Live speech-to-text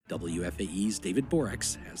WFAE's David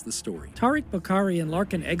Borex has the story. Tariq Bokhari and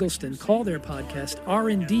Larkin Eggleston call their podcast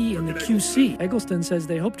R&D in the QC. Eggleston says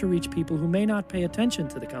they hope to reach people who may not pay attention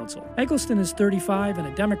to the council. Eggleston is 35 and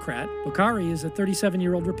a Democrat. Bokhari is a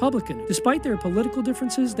 37-year-old Republican. Despite their political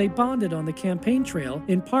differences, they bonded on the campaign trail,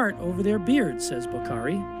 in part over their beards, says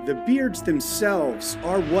Bokhari. The beards themselves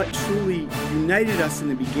are what truly united us in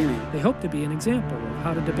the beginning. They hope to be an example of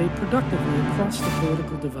how to debate productively across the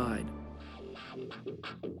political divide.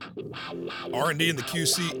 R&D in the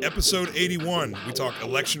QC, episode 81. We talk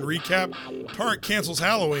election recap, Tariq cancels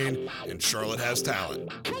Halloween, and Charlotte has talent.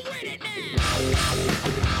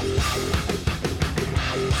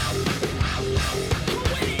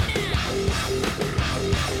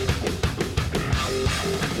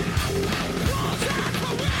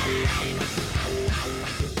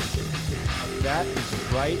 That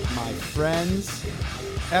is right, my friends.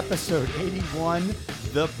 Episode 81.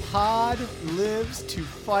 The pod lives to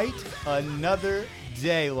fight another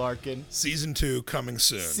day, Larkin. Season 2 coming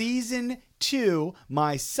soon. Season 2,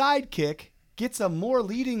 my sidekick gets a more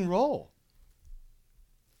leading role.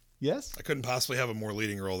 Yes? I couldn't possibly have a more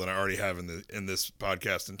leading role than I already have in this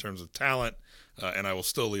podcast in terms of talent, and I will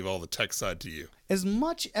still leave all the tech side to you. As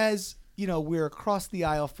much as, we're across the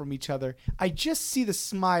aisle from each other, I just see the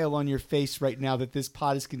smile on your face right now that this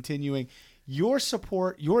pod is continuing. Your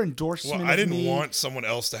support, your endorsement of me. Well, I didn't want someone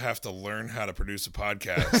else to have to learn how to produce a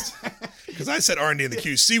podcast. Because I said R&D in the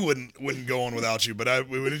QC wouldn't go on without you, but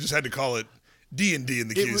we would have just had to call it D&D in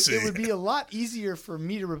the QC. It would be a lot easier for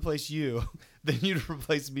me to replace you than you to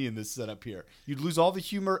replace me in this setup here. You'd lose all the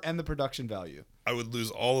humor and the production value. I would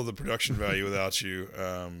lose all of the production value without you,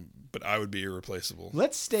 but I would be irreplaceable.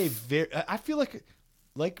 Let's stay I feel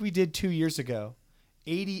like we did 2 years ago,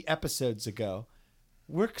 80 episodes ago.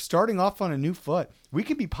 We're starting off on a new foot. We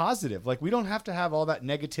can be positive. Like, we don't have to have all that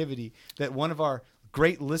negativity that one of our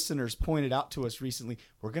great listeners pointed out to us recently.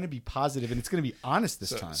 We're going to be positive, and it's going to be honest this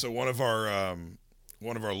time. So one of our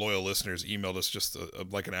loyal listeners emailed us just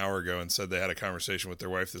like an hour ago and said they had a conversation with their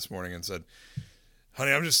wife this morning and said,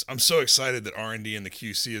 "Honey, I'm so excited that R&D in the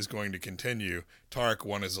QC is going to continue. Tariq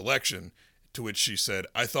won his election." To which she said,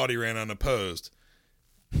 "I thought he ran unopposed."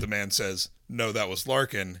 The man says, "No, that was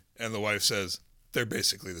Larkin," and the wife says, "They're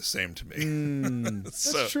basically the same to me."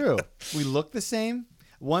 That's true. We look the same.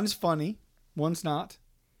 One's funny, one's not.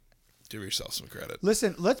 Give yourself some credit.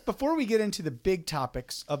 Listen, before we get into the big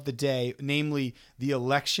topics of the day, namely the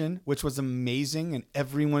election, which was amazing and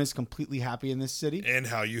everyone is completely happy in this city. And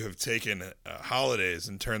how you have taken holidays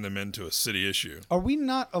and turned them into a city issue. Are we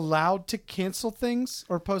not allowed to cancel things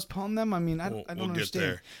or postpone them? I mean, I don't understand. Get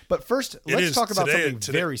there. But first, let's talk about something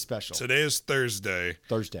very special. Today is Thursday.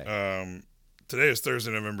 Today is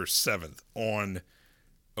Thursday, November 7th. On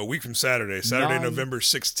a week from Saturday, November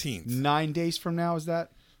 16th. 9 days from now, is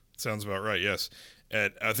that? Sounds about right, yes.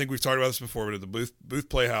 I think we've talked about this before, but at the Booth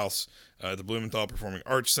Playhouse, at the Blumenthal Performing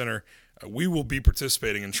Arts Center, we will be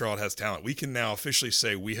participating in Charlotte Has Talent. We can now officially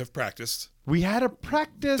say we have practiced. We had a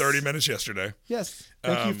practice. 30 minutes yesterday. Yes.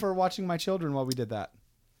 Thank you for watching my children while we did that.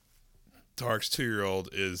 Tariq's 2-year-old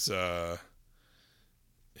is,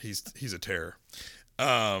 he's a terror.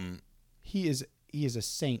 He is a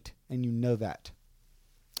saint, and you know that.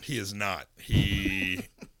 He is not. He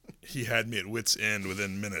had me at wit's end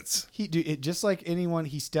within minutes. Just like anyone,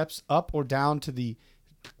 he steps up or down to the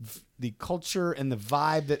culture and the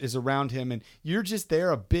vibe that is around him, and you're just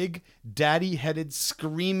there, a big daddy-headed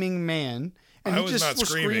screaming man, and I was not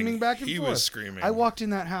screaming back and forth. He was screaming. I walked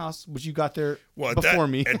in that house, which you got there before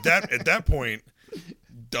me. At that point,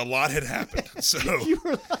 a lot had happened. So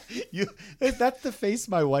that's the face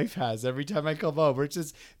my wife has every time I come over. It's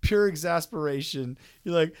just pure exasperation.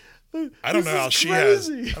 You're like, I don't know how she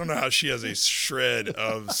has a shred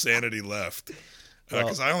of sanity left.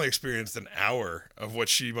 Because I only experienced an hour of what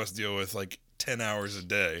she must deal with, like 10 hours a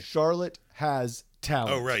day. Charlotte has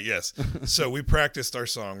talent. Oh, right, yes. So we practiced our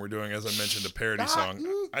song. We're doing, as I mentioned, a parody song.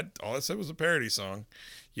 All I said was a parody song.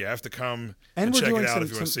 You have to come and check it out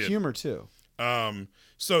if you want to see it. And we're doing some humor, too.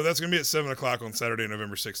 So that's going to be at 7 o'clock on Saturday,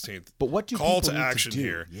 November 16th. But what do Call people to need action to do?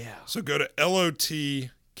 here. Yeah. So go to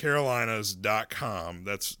lotcarolinas.com.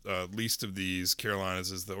 That's Least of These.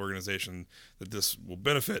 Carolinas is the organization that this will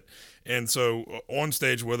benefit. And so on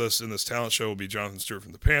stage with us in this talent show will be Jonathan Stewart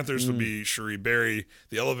from the Panthers. Will be Cherie Berry,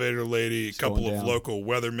 the Elevator Lady, a couple of local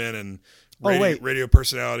weathermen and radio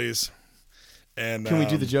personalities. And can we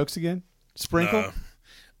do the jokes again? Sprinkle?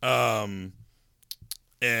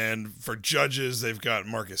 And for judges, they've got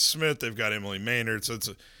Marcus Smith, they've got Emily Maynard. So it's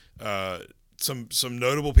some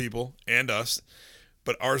notable people and us.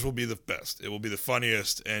 but ours will be the best. It will be the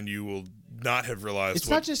funniest, and you will not have realized It's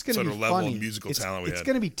what not just going to sort be of level funny. of musical talent we It's had.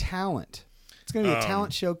 going to be talent. It's going to be a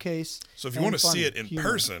talent showcase. So if you and want to funny see it in humor.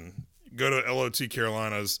 person, go to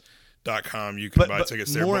lotcarolinas.com. You can buy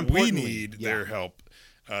tickets there. more But we importantly, need their help.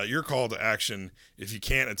 Your call to action, if you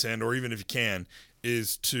can't attend, or even if you can,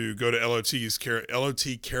 is to go to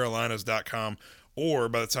lotcarolinas.com. Or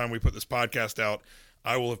by the time we put this podcast out,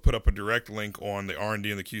 I will have put up a direct link on the R&D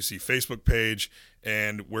and the QC Facebook page,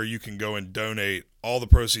 and where you can go and donate. All the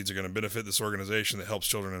proceeds are going to benefit this organization that helps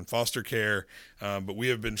children in foster care. But we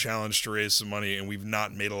have been challenged to raise some money, and we've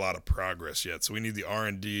not made a lot of progress yet. So we need the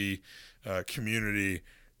R&D community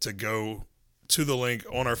to go to the link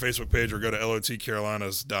on our Facebook page or go to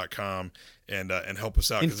lotcarolinas.com and help us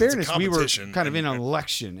out. In 'cause it's a fairness, we were competition, kind of in and- an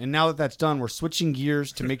election, and now that that's done, we're switching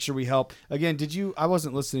gears to make sure we help. Again, I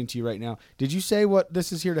wasn't listening to you right now. Did you say what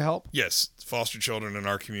this is here to help? Yes, foster children in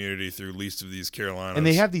our community through Least of These Carolinas. And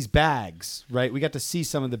they have these bags, right? We got to see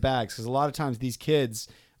some of the bags because a lot of times these kids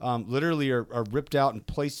literally are ripped out and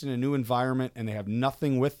placed in a new environment, and they have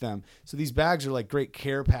nothing with them. So these bags are like great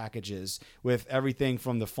care packages with everything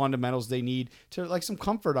from the fundamentals they need to like some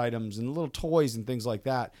comfort items and little toys and things like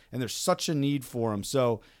that. And there's such a need for them.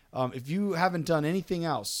 So if you haven't done anything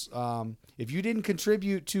else, if you didn't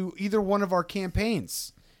contribute to either one of our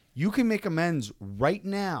campaigns, you can make amends right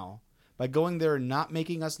now by going there and not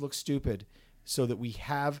making us look stupid, so that we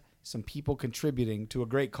have some people contributing to a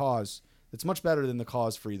great cause that's much better than the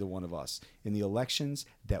cause for either one of us in the elections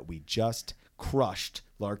that we just crushed.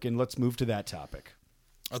 Larkin, let's move to that topic.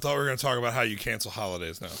 I thought we were going to talk about how you cancel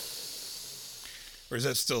holidays now. Or is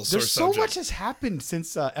that still a sore There's so subject? much has happened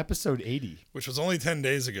since episode 80. Which was only 10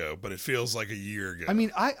 days ago, but it feels like a year ago. I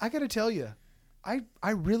mean, I got to tell you, I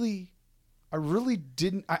really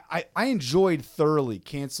didn't. I enjoyed thoroughly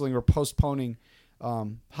canceling or postponing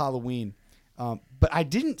Halloween, but I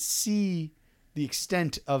didn't see the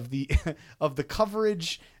extent of the of the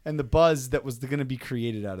coverage and the buzz that was going to be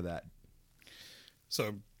created out of that.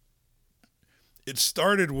 So it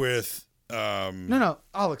started with No,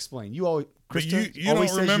 I'll explain. You always, but Krista you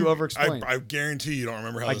always don't says remember. you over-explain. I guarantee you don't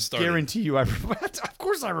remember how I this started. guarantee you, of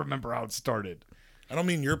course I remember how it started. I don't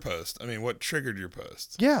mean your post. I mean what triggered your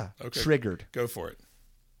post. Yeah, Okay. triggered. Go for it.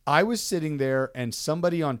 I was sitting there and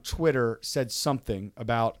somebody on Twitter said something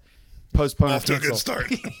about postpone Off to a cancel. good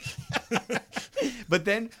start. But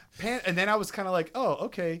then I was kind of like, oh,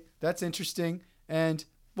 okay, that's interesting and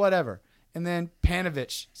whatever. And then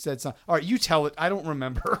Panovich said something. All right, you tell it. I don't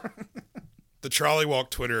remember. The Trolley Walk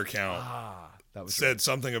Twitter account That was said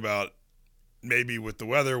something about maybe with the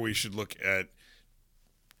weather we should look at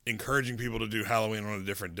encouraging people to do Halloween on a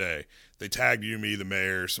different day. They tagged you, me, the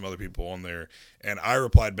mayor, some other people on there, and I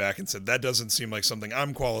replied back and said that doesn't seem like something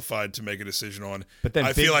I'm qualified to make a decision on. But then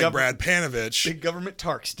I big feel like gov- Brad Panovich, Big Government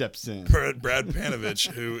Tark steps in. Brad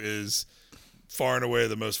Panovich, who is far and away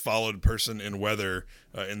the most followed person in weather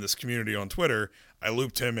in this community on Twitter, I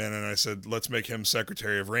looped him in and I said, let's make him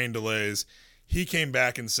secretary of rain delays. He came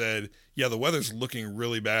back and said, yeah, the weather's looking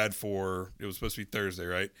really bad for, it was supposed to be Thursday,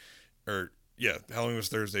 right? Or yeah, Halloween was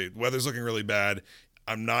Thursday. Weather's looking really bad.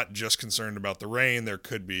 I'm not just concerned about the rain. There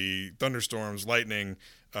could be thunderstorms, lightning,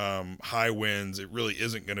 high winds. It really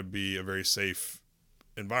isn't going to be a very safe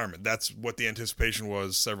environment. That's what the anticipation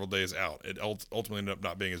was several days out. It ultimately ended up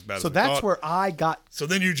not being as bad as So we that's thought. where I So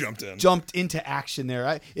then you jumped in. jumped into action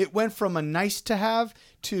there. It went from a nice to have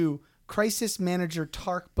to crisis manager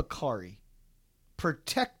Tark Bakari,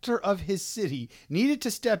 protector of his city, needed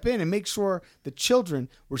to step in and make sure the children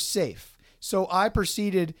were safe. So I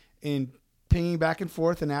proceeded in pinging back and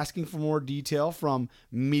forth and asking for more detail from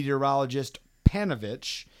meteorologist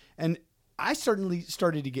Panovich, and I certainly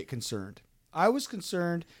started to get concerned. I was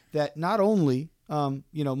concerned that not only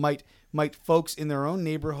might folks in their own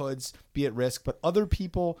neighborhoods be at risk, but other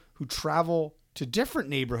people who travel to different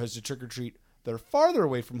neighborhoods to trick or treat that are farther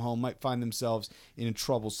away from home might find themselves in a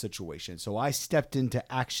troubled situation. So I stepped into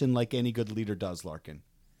action like any good leader does, Larkin.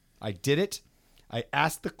 I did it. I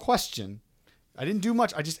asked the question. I didn't do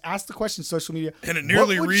much. I just asked the question on social media. And it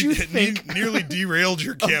nearly what would you think nearly derailed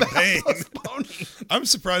your campaign. postponing? I'm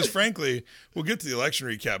surprised, frankly. We'll get to the election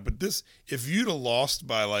recap, but if you'd have lost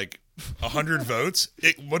by like 100 votes,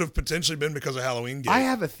 it would have potentially been because of Halloween Gate. I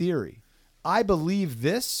have a theory. I believe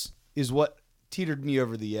this is what teetered me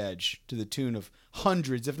over the edge to the tune of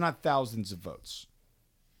hundreds, if not thousands of votes.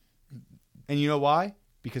 And you know why?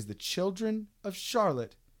 Because the children of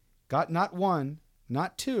Charlotte got not one,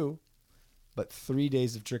 not two, but 3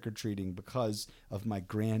 days of trick-or-treating because of my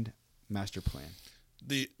grand master plan.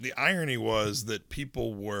 The irony was that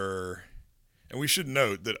people were, And we should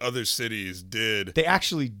note that other cities did. They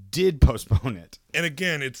actually did postpone it. And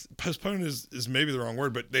again, it's postpone is maybe the wrong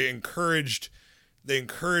word, but they encouraged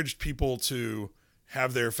people to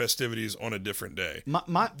have their festivities on a different day.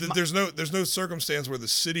 There's no circumstance where the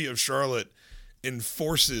city of Charlotte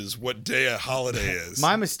enforces what day a holiday is.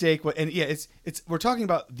 My mistake, and yeah, it's we're talking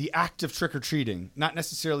about the act of trick or treating, not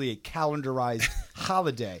necessarily a calendarized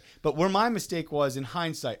holiday. But where my mistake was in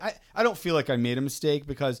hindsight, I don't feel like I made a mistake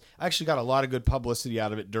because I actually got a lot of good publicity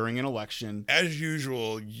out of it during an election. As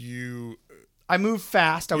usual, I moved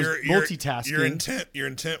fast. I was multitasking. Your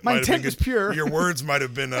intent. My intent was pure. Your words might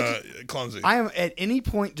have been clumsy. I am at any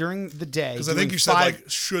point during the day. Because I think you said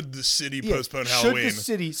should the city postpone Halloween? Should the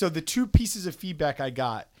city? So the two pieces of feedback I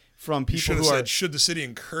got from people who are should the city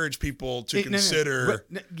encourage people to consider?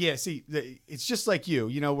 Yeah. See, it's just like you.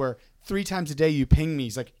 Where 3 times a day you ping me.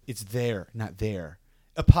 It's like it's there, not there.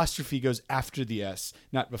 Apostrophe goes after the S,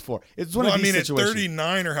 not before. It's one of these situations. At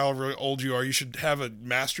 39 or however old you are, you should have a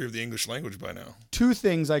mastery of the English language by now. 2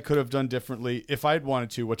 things I could have done differently if I'd wanted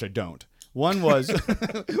to, which I don't. One was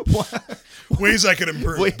ways I could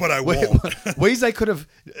improve, but I won't. Ways I could have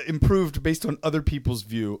improved based on other people's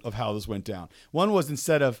view of how this went down. One was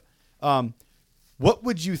instead of, what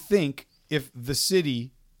would you think if the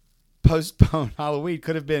city postponed Halloween?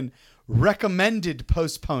 Could have been recommended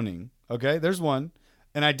postponing. Okay, there's one.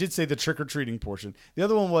 And I did say the trick-or-treating portion. The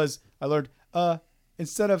other one was, I learned,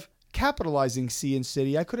 instead of capitalizing C in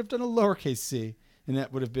city, I could have done a lowercase c, and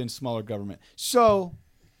that would have been smaller government. So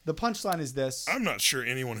the punchline is this. I'm not sure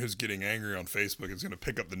anyone who's getting angry on Facebook is going to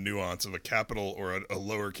pick up the nuance of a capital or a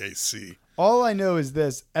lowercase c. All I know is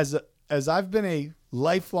this. As I've been a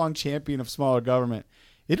lifelong champion of smaller government,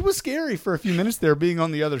 it was scary for a few minutes there being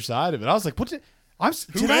on the other side of it. I was like,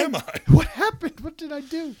 who am I? What happened? What did I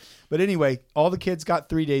do? But anyway, all the kids got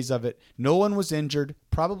 3 days of it. No one was injured,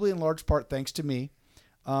 probably in large part thanks to me.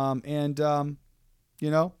 All the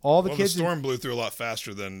kids. The storm blew through a lot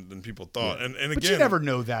faster than people thought. Yeah. And again, but you never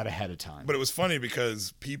know that ahead of time. But it was funny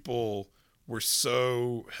because people were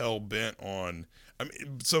so hell bent on.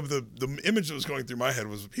 So the image that was going through my head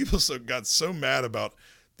was people got so mad about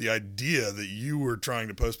the idea that you were trying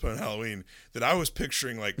to postpone Halloween that I was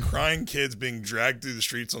picturing like crying kids being dragged through the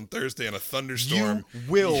streets on Thursday in a thunderstorm. You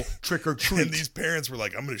will trick or treat. And these parents were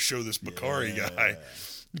like, I'm going to show this Bakari guy.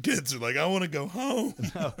 Kids are like, I want to go home.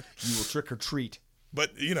 No, you will trick or treat.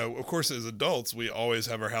 But, of course, as adults, we always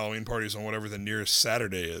have our Halloween parties on whatever the nearest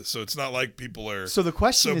Saturday is. So it's not like people are so the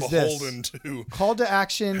question is beholden this. To call to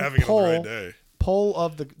action, having poll, it on the right day. Poll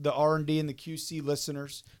of the R&D and the QC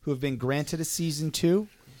listeners who have been granted a season 2.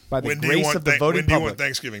 By the grace of the voting public. When do you want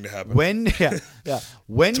Thanksgiving to happen? When do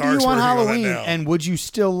you want Halloween? And would you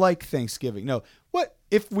still like Thanksgiving? No. What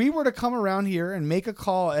if we were to come around here and make a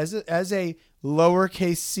call as a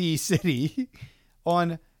lowercase c city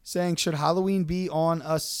on saying should Halloween be on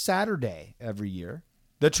a Saturday every year,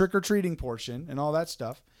 the trick or treating portion and all that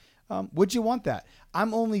stuff? Would you want that?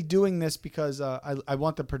 I'm only doing this because I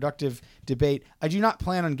want the productive debate. I do not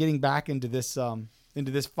plan on getting back into this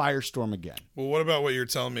firestorm again. Well, what about what you're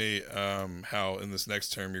telling me, how in this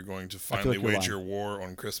next term you're going to finally wage your war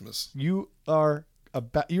on Christmas? You are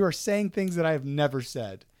saying things that I have never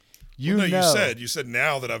said. You said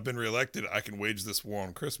now that I've been reelected, I can wage this war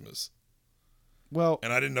on Christmas. Well,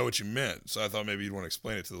 and I didn't know what you meant, so I thought maybe you'd want to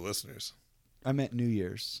explain it to the listeners. I meant New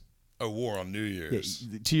Year's. A war on New Year's.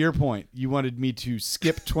 Yeah, to your point, you wanted me to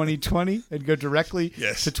skip 2020 and go directly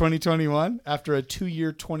to 2021 after a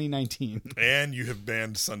 2-year 2019. And you have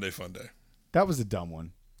banned Sunday Fun Day. That was a dumb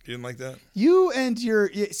one. You didn't like that? You and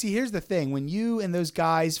see, here's the thing. When you and those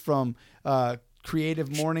guys from Creative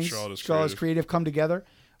Mornings, Charlotte's Creative come together,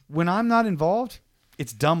 when I'm not involved,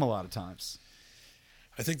 it's dumb a lot of times.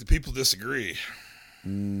 I think the people disagree. I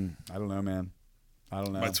don't know, man. I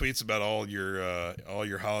don't know. My tweets about all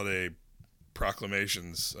your holiday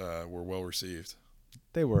proclamations were well received.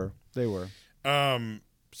 They were. So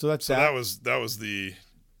that was the.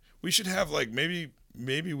 We should have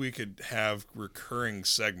maybe we could have recurring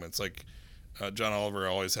segments like John Oliver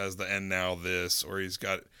always has the "and now this," or he's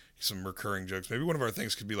got some recurring jokes. Maybe one of our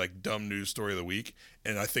things could be like dumb news story of the week,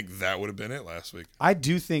 and I think that would have been it last week. I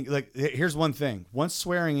do think here's one thing. Once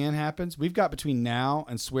swearing in happens, we've got between now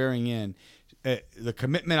and swearing in. The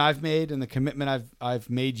commitment I've made and the commitment I've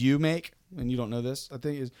made you make, and you don't know this, I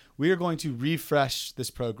think, is we are going to refresh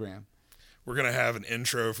this program. We're going to have an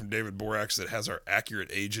intro from David Borax that has our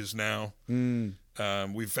accurate ages now.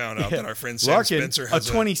 We found out that our friend Sam Larkin, Spencer has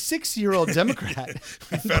a 26-year-old Democrat.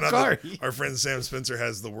 We found out that our friend Sam Spencer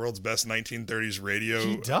has the world's best 1930s radio.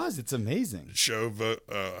 He does. It's amazing. Show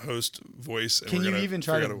host voice. And Can you even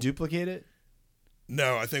try to duplicate it?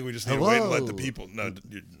 No, I think we just need to wait and let the Hello. people. No,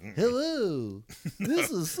 Hello, this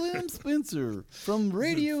is Sam Spencer from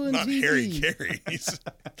radio and not TV. Harry Carey.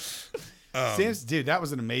 Sam's, dude, that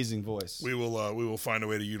was an amazing voice. We will find a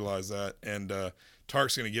way to utilize that, and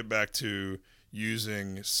Tark's going to get back to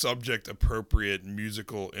using subject appropriate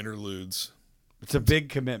musical interludes. It's a big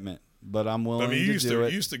commitment, but I'm willing I mean, you to do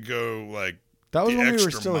it. used to go like That was the when we were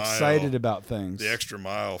extra still mile- excited about things. the extra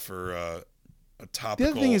mile for a topical.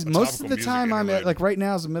 The other thing is, a most topical of the music time I'm at, interlude. like right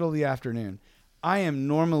now is the middle of the afternoon. I am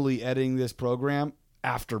normally editing this program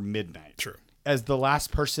after midnight. True. As the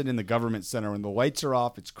last person in the government center, when the lights are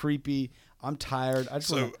off, it's creepy. I'm tired. I just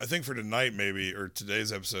So want I think for tonight, maybe, or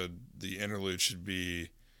today's episode, the interlude should be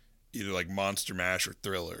either like Monster Mash or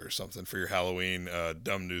Thriller or something for your Halloween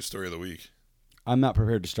dumb news story of the week. I'm not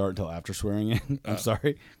prepared to start until after swearing in. I'm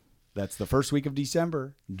sorry. That's the first week of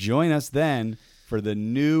December. Join us then for the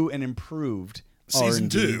new and improved Season R&D,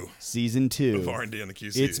 2 Season 2 of R&D on the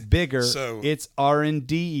QC. It's bigger. So It's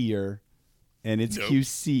R&D-ier, and it's Nope.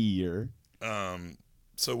 QC-ier.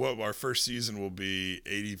 So what our first season will be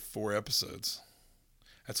 84 episodes.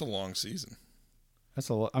 That's a long season. That's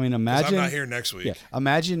a lot. I mean, 'Cause imagine. I'm not here next week. Yeah,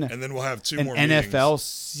 imagine And then we'll have two an more NFL meetings.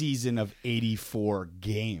 season of 84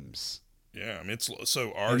 games. Yeah, I mean, it's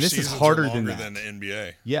so our And this is seasons harder are than longer that. than the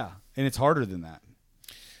NBA. Yeah, and it's harder than that.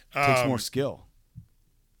 It takes more skill.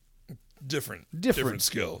 Different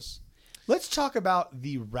skills. Let's talk about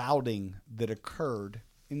the routing that occurred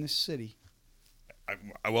in the city.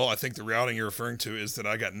 I think the routing you're referring to is that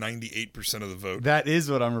I got 98% of the vote, That is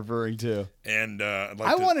what I'm referring to. and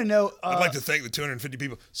I want to know. I'd like to thank the 250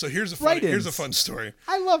 people. So here's a Write-ins. fun story.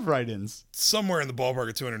 I love write-ins. Somewhere in the ballpark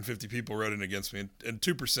of 250 people wrote in against me, and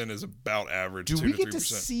 2% is about average. Do 2 we to get 3%. to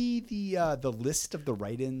see the list of the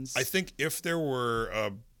write-ins? I think if there were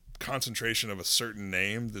a concentration of a certain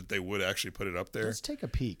name, that they would actually put it up there. Let's take a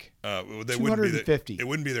peek. They wouldn't be 250. there. It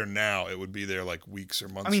wouldn't be there now. It would be there like weeks or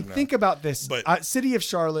months. I mean, from now. think about this. But- City of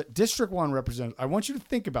Charlotte, District 1 representative. I want you to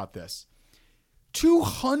think about this.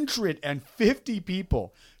 250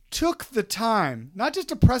 people took the time, not just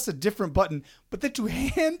to press a different button, but then to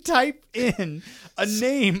hand type in a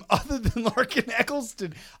name other than Larkin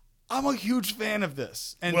Eccleston. I'm a huge fan of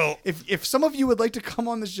this. And Well- if some of you would like to come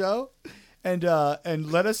on the show and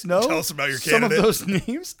let us know Tell us about your some candidate. of those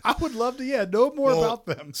names, I would love to know more Well, about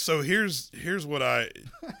them. So here's what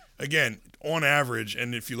again, on average,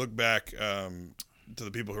 and if you look back to the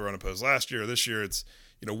people who were unopposed last year or this year, it's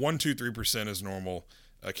 1, 2, 3% is normal.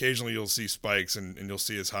 Occasionally you'll see spikes and you'll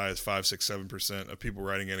see as high as 5, 6, 7% of people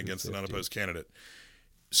writing in against an unopposed candidate.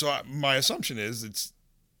 So my assumption is it's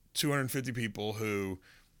 250 people who,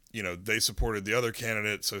 they supported the other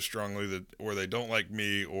candidate so strongly that, or they don't like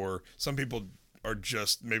me, or some people are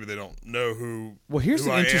just, maybe they don't know who. Well, here's who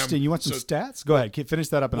the I am. You want some So- stats? Go ahead. Finish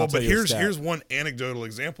that up and Well, I'll tell but you a stat. here's one anecdotal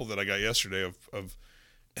example that I got yesterday of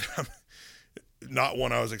not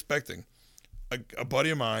one I was expecting. A buddy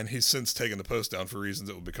of mine, he's since taken the post down for reasons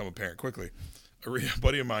that will become apparent quickly. A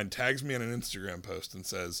buddy of mine tags me in an Instagram post and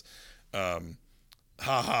says,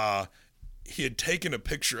 haha, he had taken a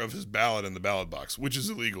picture of his ballot in the ballot box, which is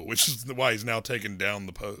illegal, which is why he's now taken down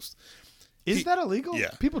the post. Is that illegal?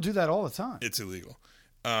 Yeah. People do that all the time. It's illegal.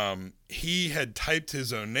 He had typed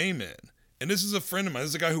his own name in. And this is a friend of mine. This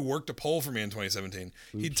is a guy who worked a poll for me in 2017.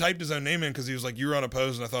 He typed his own name in because he was like, "You were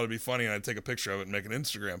unopposed," and I thought it'd be funny, and I'd take a picture of it and make an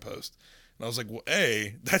Instagram post. And I was like, well,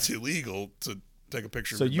 that's illegal to take a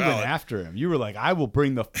picture So of you your ballot. went after him. You were like, I will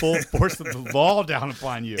bring the full force of the law down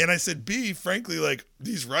upon you. And I said, B, frankly, like,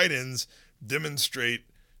 these write-ins demonstrate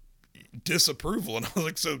disapproval. And I was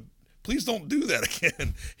like, so please don't do that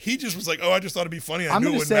again. He just was like, oh, I just thought it'd be funny. I knew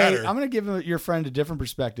it wouldn't matter. I'm going to give your friend a different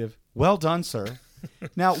perspective. Well done, sir.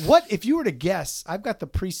 Now, what if you were to guess? I've got the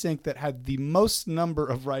precinct that had the most number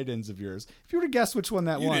of write-ins of yours. If you were to guess which one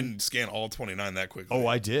that You won. didn't scan all 29 that quickly. Oh,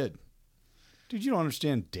 I did. Dude, you don't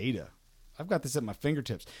understand data. I've got this at my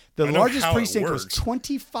fingertips. The I know largest how it precinct was works.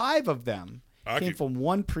 25 of them came could- from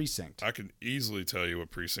one precinct. I could easily tell you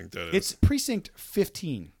what precinct that is. It's precinct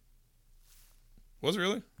 15. Was it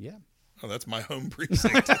really? Yeah. Oh, that's my home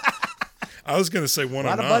precinct. I was going to say A 109.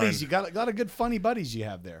 lot of buddies. You got a lot of good funny buddies you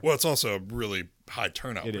have there. Well, it's also a really high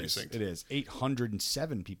turnout It is. precinct. It is.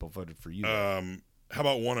 807 people voted for you. How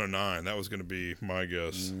about 109? That was going to be my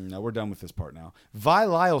guess. No, we're done with this part now. Vi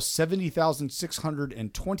Lyle,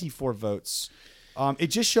 70,624 votes. It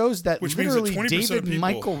just shows that Which means that literally 20% of David people-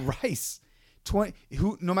 Michael Rice,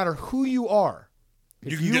 no matter who you are,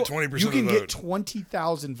 You if can get 20% You of the can vote. get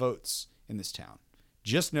 20,000 votes in this town.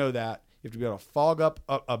 Just know that. You have to be able to fog up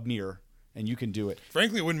a mirror and you can do it.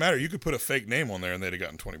 Frankly, it wouldn't matter. You could put a fake name on there and they'd have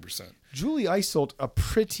gotten 20%. Julie Isolt, a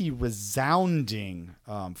pretty resounding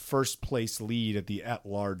first place lead at the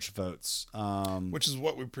at-large votes. Which is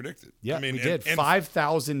what we predicted. Yeah, I mean, we did. And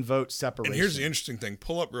 5,000 vote separation. And here's the interesting thing.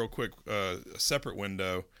 Pull up real quick a separate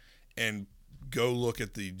window and go look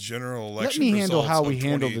at the general election Let me results handle how of we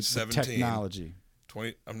handle the 2017. technology.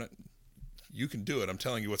 You can do it. I'm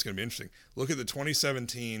telling you what's going to be interesting. Look at the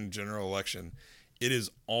 2017 general election. It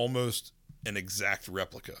is almost an exact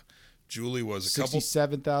replica. Julie was a couple.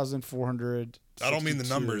 67,400. I don't mean the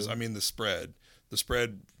numbers. I mean the spread. The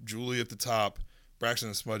spread. Julie at the top. Braxton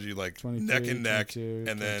and Smudgy like neck and neck, 22,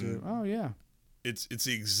 and then oh yeah, it's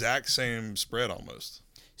the exact same spread almost.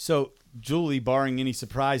 So Julie, barring any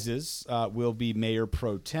surprises, will be mayor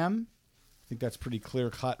pro tem. I think that's pretty clear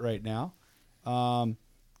cut right now.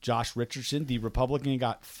 Josh Richardson, the Republican,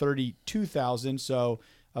 got 32,000, so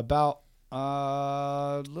about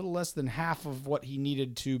a little less than half of what he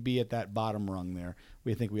needed to be at that bottom rung there.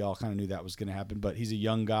 We think we all kind of knew that was going to happen, but he's a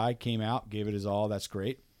young guy, came out, gave it his all. That's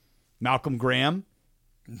great. Malcolm Graham,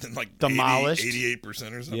 like demolished. 88%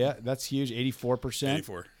 or something. Yeah, that's huge. 84%.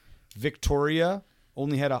 84. Victoria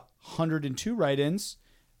only had 102 write-ins.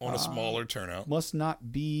 On a smaller turnout. Must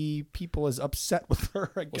not be people as upset with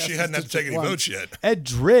her. I guess Well, she hadn't had to take any votes yet. Ed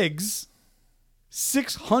Driggs,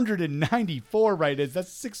 694 write-ins. That's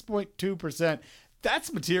 6.2%.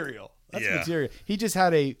 That's material. That's Yeah. material. He just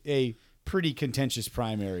had a pretty contentious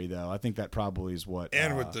primary, though. I think that probably is what.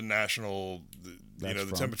 And with the national, the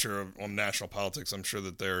from. temperature on national politics, I'm sure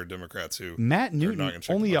that there are Democrats who Matt are not gonna Newton,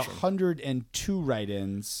 check only the mushroom. 102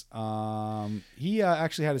 write-ins. He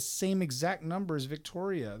actually had the same exact number as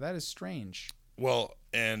Victoria. That is strange. Well,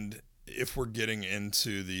 and if we're getting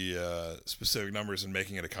into the specific numbers and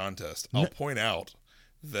making it a contest, I'll point out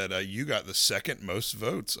that you got the second most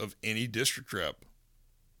votes of any district rep,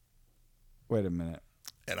 Wait a minute.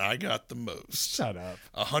 and I got the most. Shut up.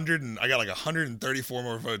 I got like 134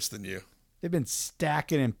 more votes than you. They've been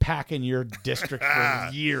stacking and packing your district for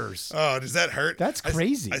years. Oh, does that hurt? That's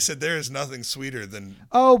crazy. I said there is nothing sweeter than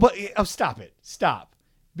Stop it. Stop.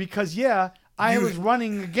 Because, I was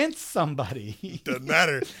running against somebody. doesn't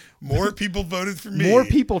matter. More people voted for me. More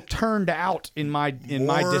people turned out in my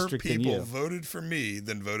district than More you. people voted for me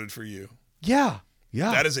than voted for you. Yeah.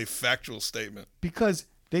 That is a factual statement. Because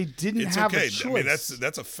they didn't It's have okay. a choice. I mean,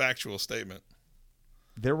 that's a factual statement.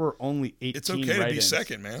 There were only 18 It's okay to be write-ins.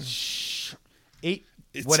 second, man.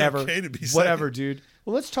 It's whatever. okay to be Whatever, second. dude.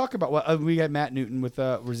 Well, let's talk about we got Matt Newton with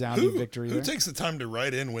a resounding victory Who there. takes the time to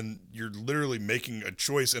write in when you're literally making a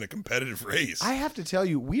choice in a competitive race? I have to tell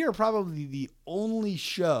you, we are probably the only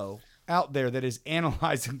show out there that is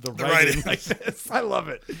analyzing the write-in write-ins. like this. I love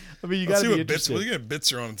it. I mean, you Let's got to see be what Bits. interested. We'll get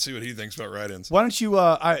Bitzer on and see what he thinks about write-ins. Why don't you,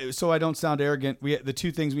 so I don't sound arrogant, the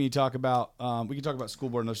two things we need to talk about, we can talk about school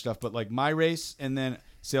board and other stuff, but like my race and then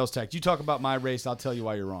sales tax. You talk about my race, I'll tell you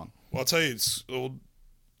why you're wrong. Well, I'll tell you.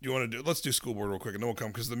 You want to do? Let's do school board real quick, and then we'll come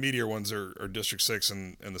because the meatier ones are District 6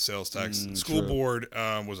 and the sales tax. School true. board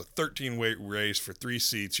was a 13-weight race for 3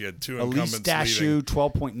 seats. You had 2 Elise incumbents Dashew,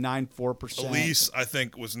 leaving. 12.94%. Elise, I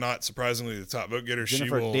think, was not surprisingly the top vote getter.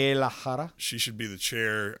 Jennifer De La Jara. She should be the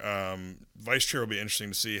chair. Vice chair will be interesting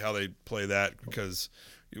to see how they play that because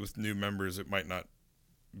with new members, it might not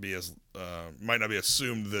be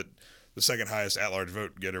assumed that the second highest at-large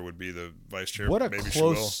vote getter would be the vice chair. What a Maybe she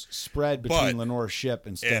will. close spread between Lenora Shipp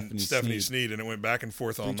and Stephanie Sneed, and it went back and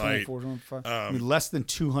forth all night. 324, I mean, less than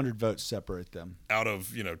 200 votes separate them. Out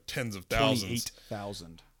of tens of thousands.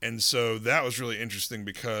 28,000. And so that was really interesting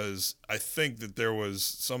because I think that there was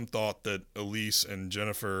some thought that Elise and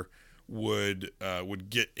Jennifer would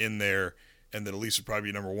get in there and that Elise would probably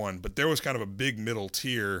be number 1. But there was kind of a big middle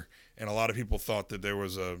tier, and a lot of people thought that there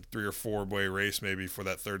was a 3 or 4 way race maybe for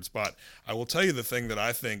that third spot. I will tell you the thing that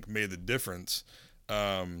I think made the difference,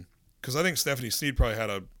 because I think Stephanie Sneed probably had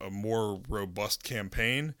a more robust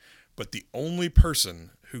campaign, but the only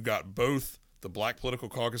person who got both the Black Political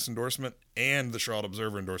Caucus endorsement and the Charlotte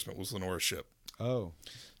Observer endorsement was Lenora Shipp. Oh.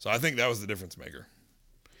 So I think that was the difference maker.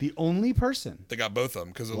 The only person. They got both of them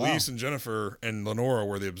because Elise and Jennifer and Lenora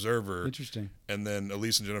were the Observer. Interesting. And then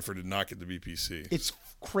Elise and Jennifer did not get the BPC. It's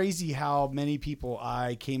crazy how many people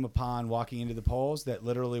I came upon walking into the polls that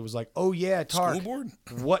literally was like, oh, yeah, Tark. School board?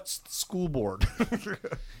 What's school board?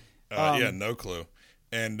 Yeah, no clue.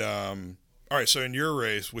 And all right, so in your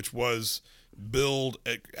race, which was billed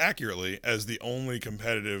accurately as the only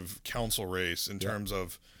competitive council race in terms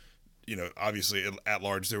of obviously at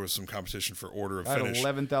large there was some competition for order of I had finish.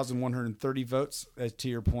 11,130 votes. To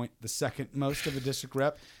your point, the second most of a district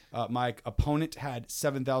rep. My opponent had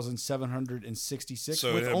 7,766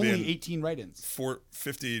 So with it ended up only being 18 write-ins.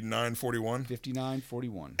 59-41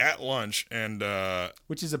 59-41. at lunch, and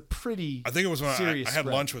Which is a pretty I think it was when I serious had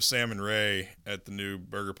spread. lunch with Sam and Ray at the new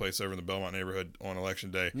burger place over in the Belmont neighborhood on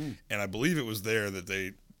election day, and I believe it was there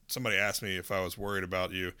that somebody asked me if I was worried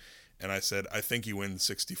about you, and I said I think you win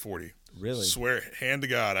 60-40. Really? Swear, hand to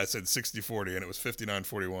God, I said 60-40, and it was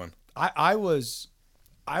 59-41. I was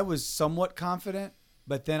somewhat confident,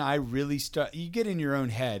 but then I really you get in your own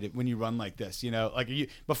head when you run like this, like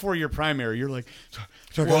before your primary, you're like,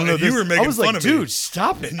 Well, and you were making I was fun like, of me. dude,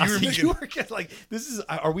 stop it. And you were making- you were like, this is,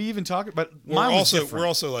 are we even talking? But We're mine was also different. we're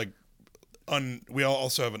also like we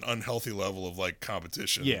also have an unhealthy level of like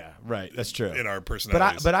competition. Yeah, right. That's true. In our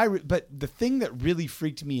personalities. But the thing that really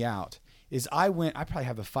freaked me out is I probably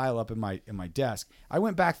have the file up in my desk. I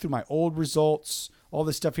went back through my old results, all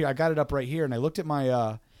this stuff here. I got it up right here, and I looked at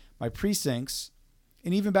my my precincts,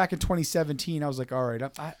 and even back in 2017, I was like, all right,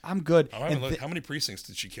 I'm good. I haven't looked. How many precincts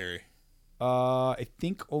did she carry? I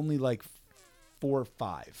think only like 4 or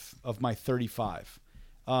 5 of my 35,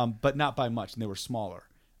 but not by much, and they were smaller.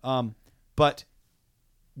 But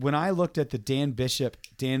when I looked at the Dan Bishop,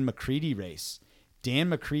 Dan McCready race, Dan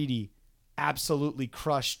McCready absolutely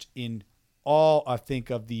crushed in all, I think,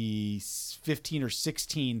 of the 15 or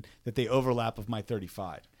 16 that they overlap of my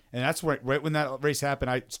 35. And that's right when that race happened,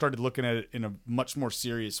 I started looking at it in a much more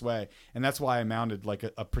serious way. And that's why I mounted like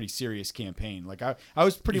a pretty serious campaign. Like I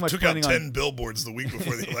was pretty much took out planning 10 billboards the week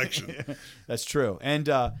before the election. That's true. And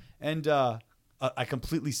I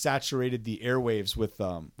completely saturated the airwaves with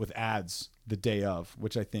ads the day of,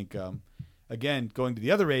 which I think, again, going to the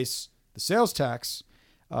other race, the sales tax,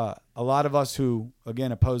 a lot of us who,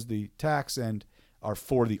 again, oppose the tax and are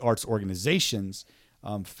for the arts organizations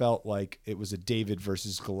felt like it was a David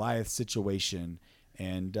versus Goliath situation.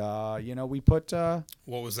 And, we put...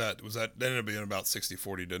 What was that? That ended up being about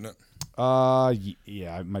 60-40, didn't it?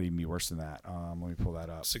 Yeah, it might even be worse than that. Let me pull that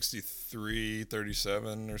up.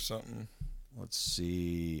 63-37 or something. Let's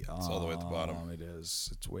see. It's all the way at the bottom. It is.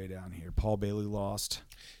 It's way down here. Paul Bailey lost.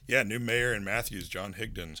 Yeah, new mayor in Matthews, John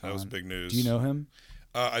Higdon. That was big news. Do you know him?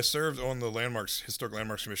 I served on the Historic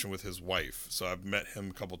Landmarks Commission with his wife, so I've met him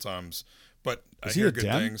a couple times. But Is I he hear a good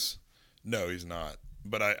Dem? things. No, he's not.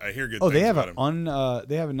 But I hear good Oh, things they have about him.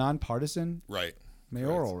 they have a nonpartisan Right.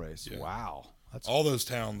 mayoral Correct. race. Yeah. Wow, that's All those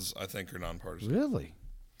towns, I think, are nonpartisan. really.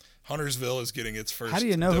 Huntersville is getting its first How do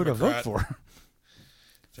you know Democrat. who to vote for?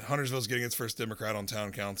 Huntersville's getting its first Democrat on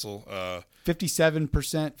town council. 57%,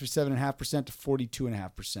 57.5% to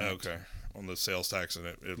 42.5%. Okay, on the sales tax, and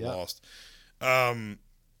it Yep. lost.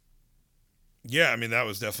 Yeah, I mean, that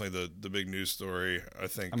was definitely the big news story, I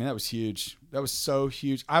think. I mean, that was huge. That was so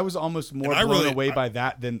huge. I was almost more And I blown really- away by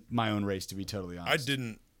that than my own race, to be totally I honest.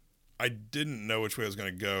 didn't know which way I was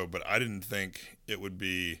going to go, but I didn't think it would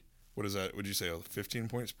be, what is that? Would you say a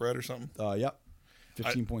 15-point spread or something? Yep.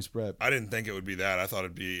 15-point spread. I didn't think it would be that. I thought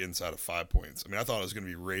it'd be inside of 5 points. I mean, I thought it was going to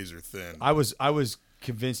be razor thin. I was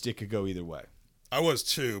convinced it could go either way. I was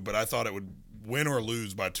too, but I thought it would win or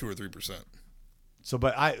lose by 2 or 3%. So,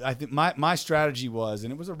 but I think my strategy was,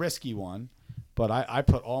 and it was a risky one, but I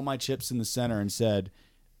put all my chips in the center and said,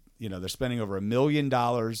 they're spending over $1 million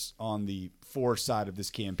on the for side of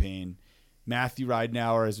this campaign. Matthew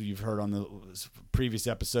Ridenour, as you've heard on the previous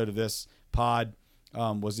episode of this pod,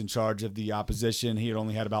 was in charge of the opposition. He had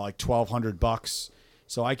only had about like $1,200.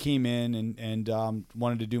 So I came in and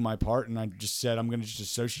wanted to do my part, and I just said I'm going to just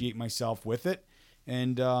associate myself with it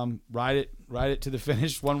and ride it to the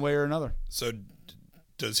finish one way or another. So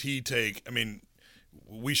does he take, I mean,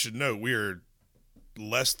 we should know we're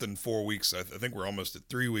less than 4 weeks. I think we're almost at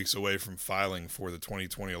 3 weeks away from filing for the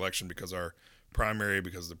 2020 election because our primary,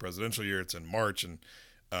 because of the presidential year, it's in March. And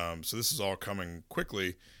so this is all coming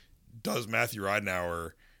quickly. Does Matthew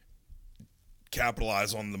Ridenour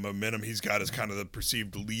capitalize on the momentum he's got as kind of the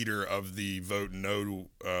perceived leader of the vote no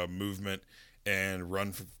movement and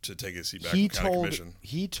run to take his seat back in the county commission?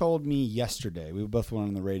 He told me yesterday, we both went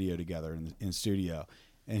on the radio together in the studio,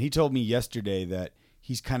 and he told me yesterday that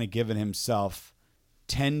he's kind of given himself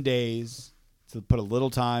 10 days to put a little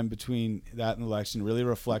time between that and the election, really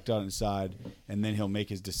reflect on it and decide, and then he'll make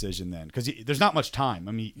his decision then. Because there's not much time.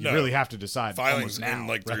 I mean, you No. really have to decide. Filing's almost now, in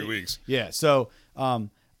like 3 right? weeks. Yeah, so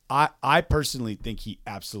I personally think he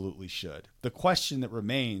absolutely should. The question that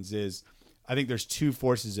remains is, I think there's two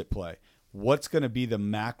forces at play. What's going to be the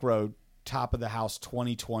macro top of the house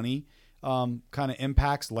 2020 kind of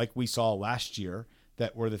impacts like we saw last year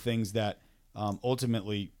that were the things that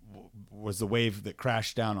ultimately was the wave that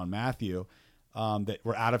crashed down on Matthew, that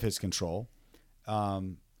were out of his control.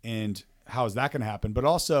 And how is that going to happen? But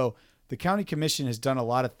also, the county commission has done a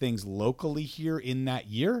lot of things locally here in that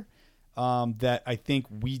year that I think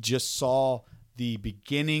we just saw the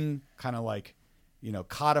beginning kind of like,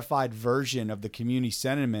 codified version of the community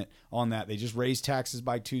sentiment on that. They just raised taxes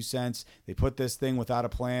by 2 cents. They put this thing without a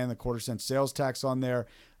plan, the 1/4-cent sales tax on there.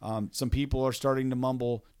 Some people are starting to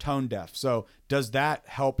mumble tone deaf. So does that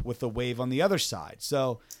help with the wave on the other side?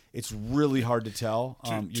 So it's really hard to tell.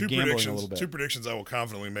 You're gambling a little bit. Two predictions I will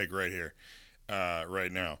confidently make right here,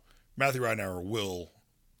 right now. Matthew Ridenour will,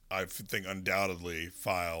 I think, undoubtedly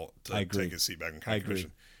file to take his seat back in county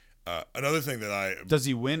commission. Another thing that does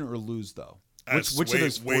he win or lose though? Which of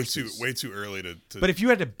those forces? Way too early to. But if you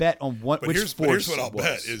had to bet on which here's force what I'll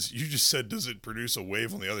bet is you just said, does it produce a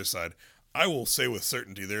wave on the other side? I will say with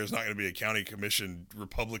certainty there is not going to be a county commission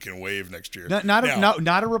Republican wave next year. Not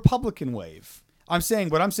a Republican wave.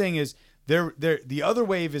 What I'm saying is the other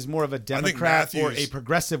wave is more of a Democrat or a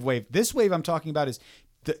progressive wave. This wave I'm talking about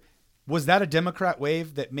was that a Democrat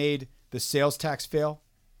wave that made the sales tax fail?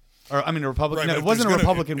 Or a Republican. Right, no, it wasn't a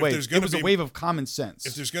Republican wave. It was a wave of common sense.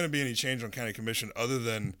 If there's going to be any change on county commission, other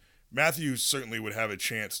than Matthew certainly would have a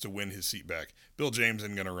chance to win his seat back. Bill James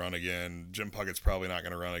isn't going to run again. Jim Puckett's probably not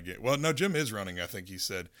going to run again. Well, no, Jim is running, I think he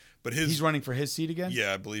said. But he's running for his seat again?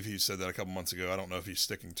 Yeah, I believe he said that a couple months ago. I don't know if he's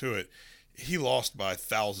sticking to it. He lost by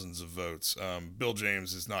thousands of votes. Bill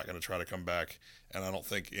James is not going to try to come back, and I don't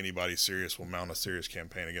think anybody serious will mount a serious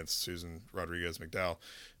campaign against Susan Rodriguez McDowell.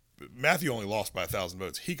 Matthew only lost by 1,000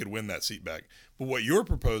 votes. He could win that seat back. But what you're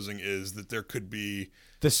proposing is that there could be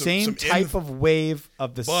some type of wave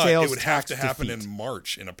of the sales tax. But it would have to happen in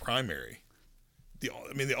March in a primary.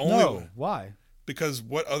 Why? Because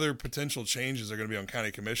what other potential changes are going to be on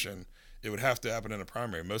county commission? It would have to happen in a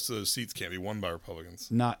primary. Most of those seats can't be won by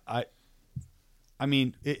Republicans.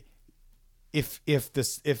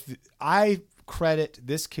 If I credit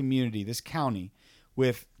this community, this county,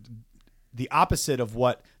 with the opposite of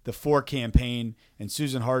what the Ford campaign and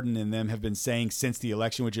Susan Hardin and them have been saying since the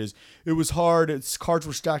election, which is it was hard, cards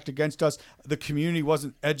were stacked against us, the community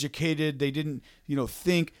wasn't educated, they didn't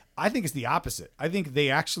think. I think it's the opposite. I think they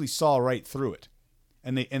actually saw right through it,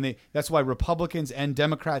 and they that's why Republicans and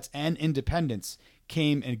Democrats and independents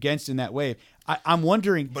came against in that wave. I'm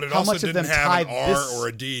wondering how much of them tied an R or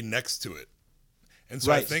a D next to it. And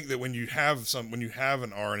so I think that when you have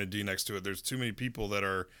an R and a D next to it, there's too many people that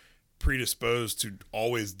are predisposed to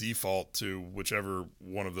always default to whichever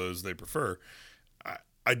one of those they prefer.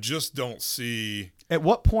 I just don't see. At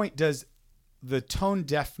what point does the tone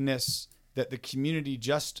deafness that the community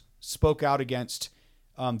just spoke out against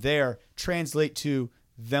there translate to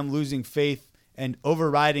them losing faith and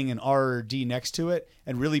overriding an R or D next to it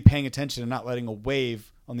and really paying attention and not letting a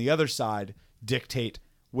wave on the other side dictate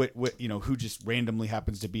what who just randomly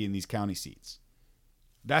happens to be in these county seats?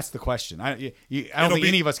 That's the question. I don't think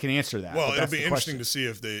any of us can answer that. Well, it'll be interesting to see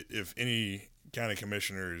if any county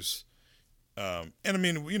commissioners,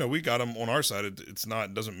 we got them on our side.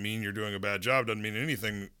 It doesn't mean you're doing a bad job. Doesn't mean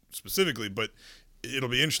anything specifically, but it'll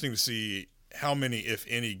be interesting to see how many, if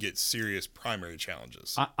any, get serious primary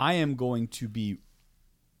challenges. I am going to be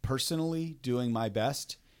personally doing my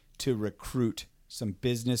best to recruit some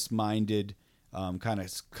business-minded, kind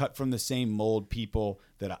of cut from the same mold people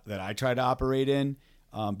that I try to operate in.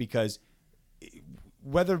 Because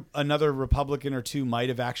whether another Republican or two might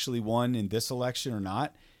have actually won in this election or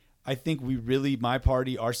not, I think my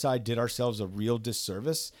party, our side, did ourselves a real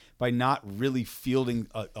disservice by not really fielding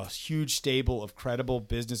a huge stable of credible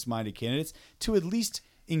business-minded candidates to at least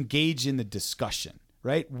engage in the discussion,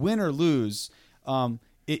 right? Win or lose,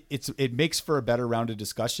 it makes for a better round of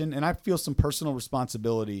discussion, and I feel some personal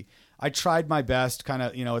responsibility. I tried my best kind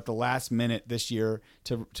of, at the last minute this year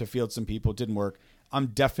to field some people. It didn't work. I'm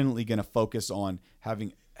definitely going to focus on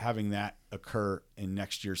having that occur in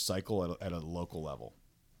next year's cycle at a local level.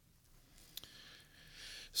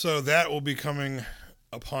 So that will be coming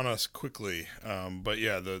upon us quickly. But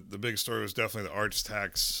yeah, the big story was definitely the arts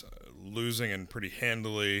tax losing and pretty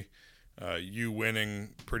handily, you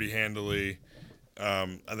winning pretty handily. I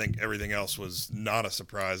think everything else was not a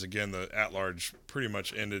surprise. Again, the at-large pretty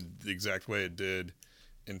much ended the exact way it did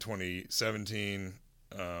in 2017.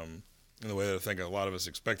 In the way that I think a lot of us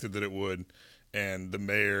expected that it would. And the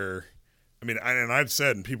mayor, I'd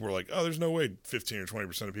said, and people were like, oh, there's no way 15 or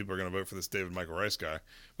 20% of people are going to vote for this David Michael Rice guy.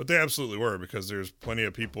 But they absolutely were, because there's plenty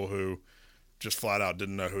of people who just flat out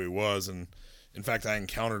didn't know who he was. And in fact, I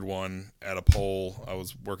encountered one at a poll. I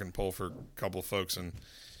was working a poll for a couple of folks, and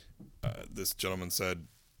this gentleman said,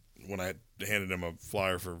 when I handed him a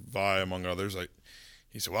flyer for Vi, among others,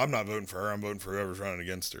 he said, well, I'm not voting for her. I'm voting for whoever's running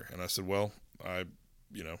against her. And I said, well, I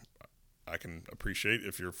can appreciate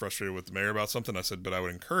if you're frustrated with the mayor about something. I said, but I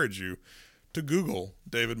would encourage you to Google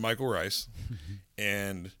David Michael Rice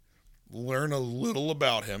and learn a little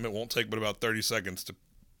about him. It won't take but about 30 seconds to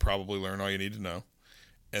probably learn all you need to know.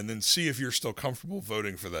 And then see if you're still comfortable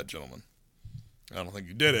voting for that gentleman. I don't think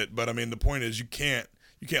you did it, but I mean, the point is you can't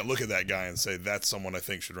look at that guy and say that's someone I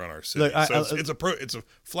think should run our city. Look, it's a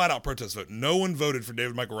flat out protest vote. No one voted for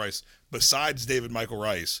David Michael Rice besides David Michael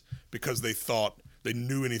Rice because they thought they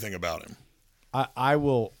knew anything about him. I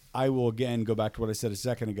will again go back to what I said a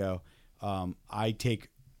second ago. I take,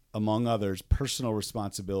 among others, personal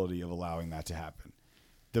responsibility of allowing that to happen.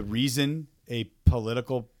 The reason a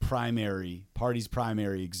political party's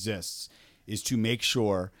primary exists is to make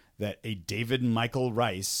sure that a David Michael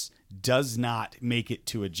Rice does not make it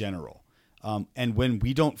to a general. And when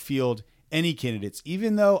we don't field any candidates,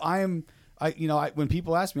 even though when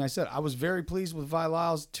people ask me, I said I was very pleased with Vi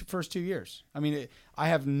Lyle's first 2 years. I mean, I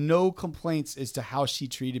have no complaints as to how she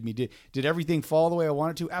treated me. Did everything fall the way I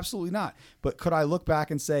wanted to? Absolutely not. But could I look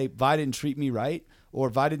back and say Vi didn't treat me right, or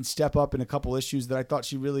Vi didn't step up in a couple issues that I thought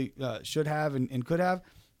she really should have and could have?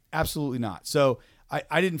 Absolutely not. So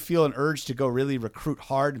I didn't feel an urge to go really recruit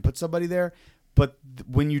hard and put somebody there. But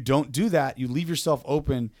when you don't do that, you leave yourself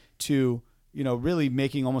open to really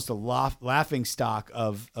making almost a laughing stock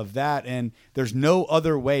of that. And there's no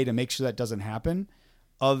other way to make sure that doesn't happen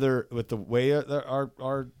with the way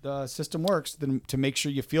our system works than to make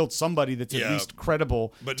sure you field somebody that's at least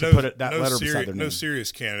credible to put that letter beside their name. No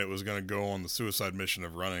serious candidate was going to go on the suicide mission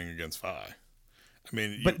of running against Vi. I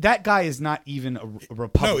mean, but that guy is not even a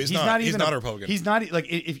Republican. No, he's not. He's not a Republican. He's not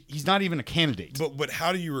he's not even a candidate. But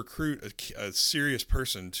how do you recruit a serious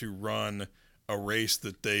person to run a race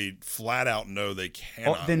that they flat out know they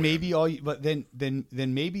cannot? Then win?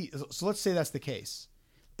 Then maybe. So let's say that's the case.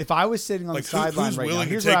 If I was sitting on the sideline right now,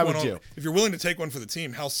 here's what I would do. If you're willing to take one for the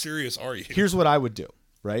team, how serious are you? Here's what I would do.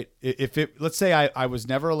 Right? Let's say I was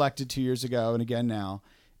never elected 2 years ago and again now.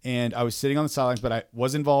 And I was sitting on the sidelines, but I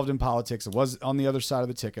was involved in politics. I was on the other side of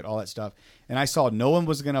the ticket, all that stuff. And I saw no one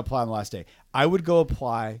was going to apply on the last day. I would go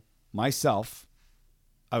apply myself.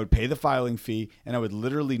 I would pay the filing fee, and I would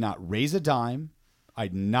literally not raise a dime.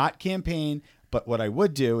 I'd not campaign. But what I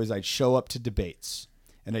would do is I'd show up to debates.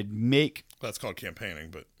 And I'd make... That's called campaigning,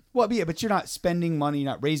 but... Well, yeah, but you're not spending money, you're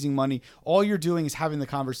not raising money. All you're doing is having the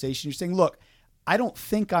conversation. You're saying, look, I don't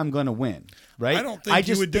think I'm going to win, right? I don't think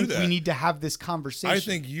you would do that. We need to have this conversation. I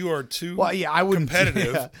think you are too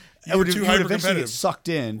competitive. Yeah. You would eventually get sucked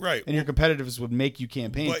in, right? And your competitiveness would make you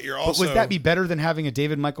campaign. But would that be better than having a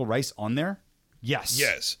David Michael Rice on there? Yes.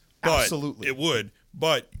 Yes. Absolutely. It would.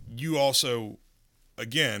 But you also,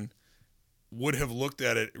 again, would have looked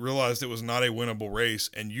at it, realized it was not a winnable race,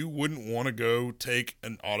 and you wouldn't want to go take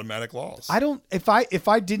an automatic loss. I don't. If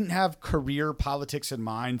I didn't have career politics in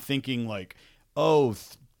mind, thinking like, oh,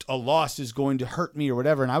 a loss is going to hurt me or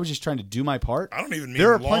whatever, and I was just trying to do my part. I don't even mean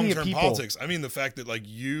long-term politics. I mean the fact that like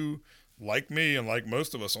you, like me, and like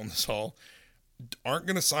most of us on this call, aren't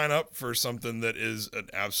going to sign up for something that is an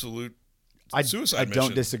absolute suicide mission. I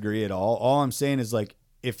don't disagree at all. All I'm saying is like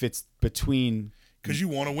if it's between because you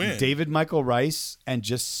want to win David Michael Rice and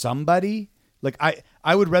just somebody. Like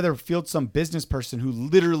I would rather field some business person who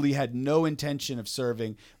literally had no intention of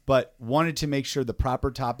serving, but wanted to make sure the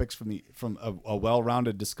proper topics from a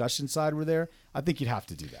well-rounded discussion side were there. I think you'd have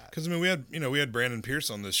to do that. Because I mean, we had Brandon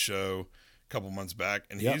Pierce on this show a couple months back,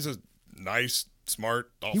 and he's a nice,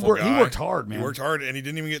 smart, thoughtful guy. He worked hard, man. He worked hard, and he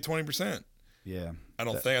didn't even get 20%. Yeah, I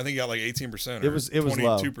think he got like 18%. It was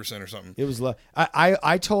 22% or something. It was low.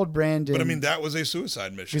 I told Brandon, but I mean that was a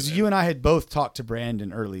suicide mission because you and I had both talked to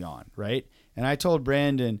Brandon early on, right? And I told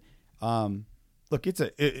Brandon, look,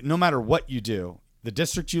 no matter what you do, the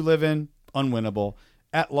district you live in, unwinnable.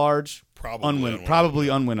 At large, probably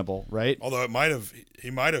unwinnable, right? Although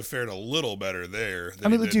he might have fared a little better there. I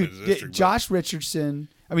mean, dude, Josh Richardson.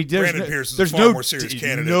 I mean, Brandon Pierce is a far more serious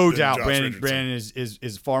candidate. No doubt, Brandon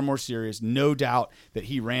is far more serious. No doubt that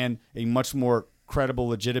he ran a much more credible,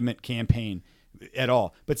 legitimate campaign at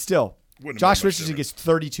all. But still, Josh Richardson gets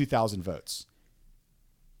 32,000 votes.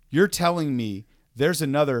 You're telling me there's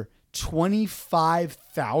another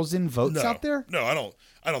 25,000 votes out there? No, I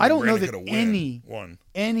don't know that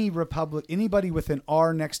anybody with an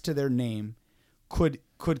R next to their name could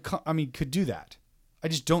do that. I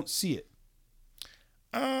just don't see it.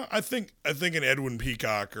 I think an Edwin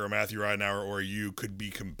Peacock or a Matthew Ridenhour or you could be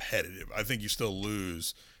competitive. I think you still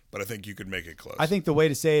lose, but I think you could make it close. I think the way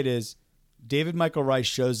to say it is David Michael Rice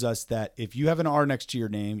shows us that if you have an R next to your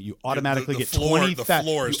name, you automatically get floor 20. the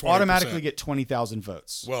floor is you 20%. automatically get 20,000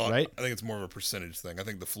 votes. Well, right? I think it's more of a percentage thing. I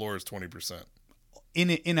think the floor is 20%. In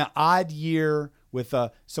an odd year with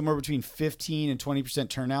somewhere between 15 and 20%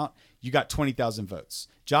 turnout, you got 20,000 votes.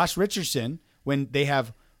 Josh Richardson, when they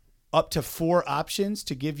have up to 4 options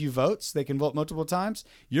to give you votes, they can vote multiple times.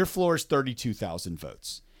 Your floor is 32,000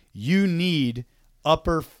 votes.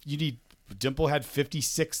 Dimple had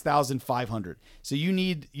 56,500. So you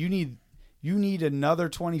need another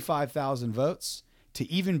 25,000 votes to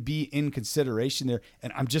even be in consideration there.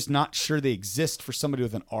 And I'm just not sure they exist for somebody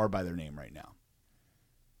with an R by their name right now.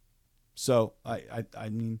 So I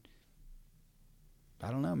mean,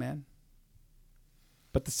 I don't know, man.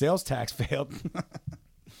 But the sales tax failed.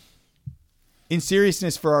 In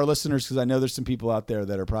seriousness for our listeners, because I know there's some people out there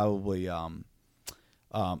that are probably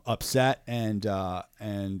upset and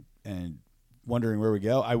wondering where we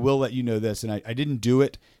go. I will let you know this, and I didn't do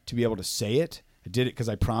it to be able to say it. I did it because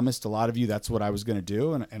I promised a lot of you that's what I was going to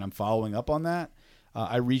do, and I'm following up on that.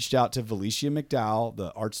 I reached out to Valicia McDowell,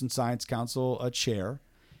 the Arts and Science Council chair,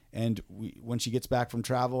 and when she gets back from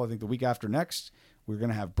travel, I think the week after next, we're going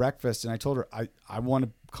to have breakfast, and I told her I want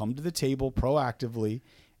to come to the table proactively,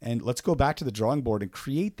 and let's go back to the drawing board and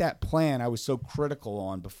create that plan I was so critical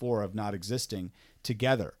on before of not existing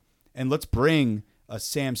together. And let's bring a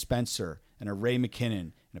Sam Spencer and a Ray McKinnon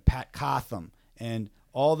and a Pat Cotham and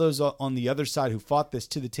all those on the other side who fought this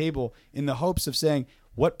to the table in the hopes of saying,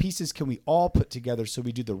 what pieces can we all put together so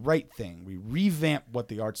we do the right thing? We revamp what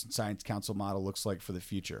the Arts and Science Council model looks like for the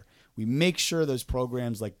future. We make sure those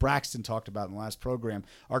programs like Braxton talked about in the last program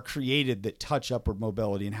are created that touch upward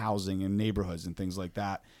mobility in housing and neighborhoods and things like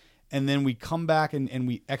that. And then we come back and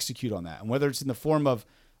we execute on that. And whether it's in the form of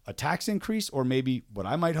a tax increase or maybe what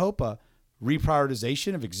I might hope, a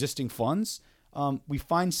reprioritization of existing funds, we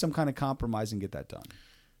find some kind of compromise and get that done.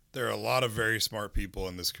 There are a lot of very smart people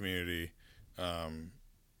in this community.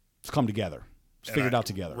 Let's come together. Let's figure it out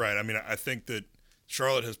together. Right. I mean, I think that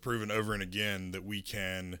Charlotte has proven over and again that we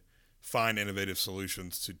can find innovative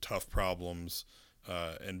solutions to tough problems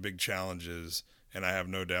and big challenges. And I have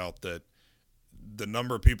no doubt that the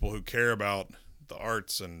number of people who care about the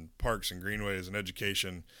arts and parks and greenways and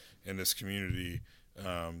education in this community,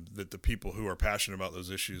 that the people who are passionate about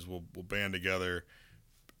those issues will band together,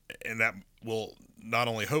 and that will not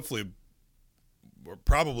only hopefully or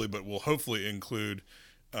probably, but will hopefully include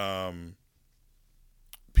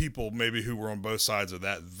people maybe who were on both sides of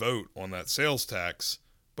that vote on that sales tax,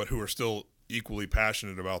 but who are still equally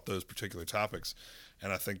passionate about those particular topics.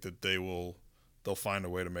 And I think that they'll find a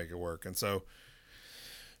way to make it work. And so,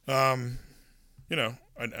 I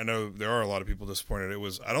know there are a lot of people disappointed.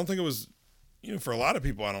 I don't think it was, for a lot of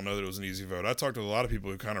people, I don't know that it was an easy vote. I talked to a lot of people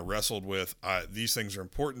who kind of wrestled with, these things are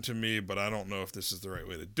important to me, but I don't know if this is the right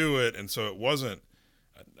way to do it. And so it wasn't,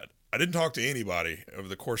 I didn't talk to anybody over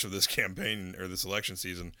the course of this campaign or this election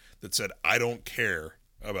season that said, I don't care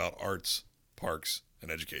about arts, parks, and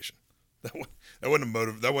education. That wasn't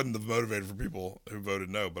the motivator for people who voted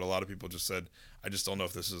no, but a lot of people just said, I just don't know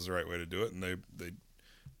if this is the right way to do it. And they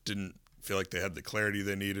didn't feel like they had the clarity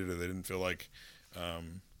they needed, or they didn't feel like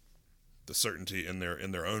the certainty in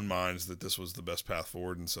their own minds that this was the best path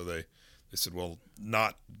forward. And so they said, well,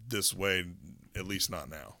 not this way, at least not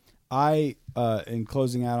now. In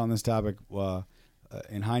closing out on this topic,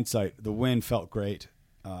 in hindsight, the win felt great.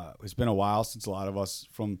 It's been a while since a lot of us,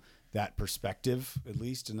 from that perspective, at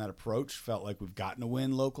least, and that approach, felt like we've gotten a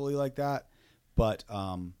win locally like that. But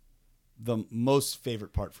the most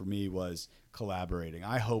favorite part for me was collaborating.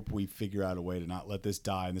 I hope we figure out a way to not let this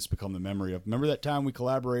die and this become the memory of, remember that time we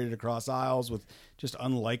collaborated across aisles with just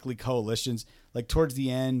unlikely coalitions? Like towards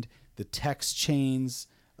the end, the text chains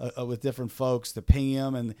with different folks, the ping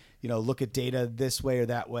them and, look at data this way or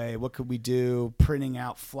that way. What could we do? Printing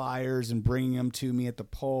out flyers and bringing them to me at the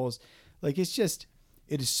polls. Like, it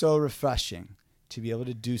is so refreshing to be able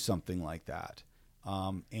to do something like that.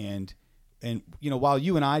 And while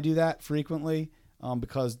you and I do that frequently,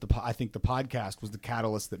 because I think the podcast was the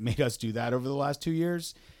catalyst that made us do that over the last 2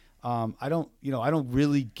 years. I don't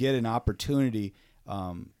really get an opportunity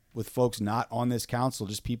with folks not on this council,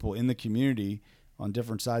 just people in the community on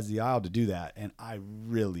different sides of the aisle, to do that. And I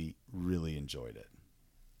really, really enjoyed it.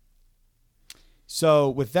 So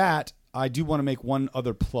with that, I do want to make one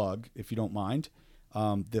other plug, if you don't mind.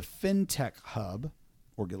 The FinTech Hub,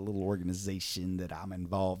 or a little organization that I'm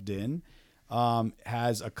involved in,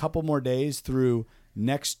 has a couple more days through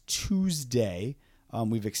next Tuesday.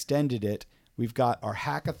 We've extended it. We've got our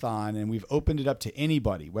hackathon, and we've opened it up to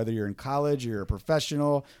anybody, whether you're in college, or you're a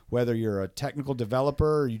professional, whether you're a technical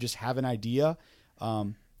developer, or you just have an idea.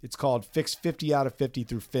 It's called Fix 50 out of 50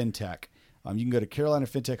 through FinTech. You can go to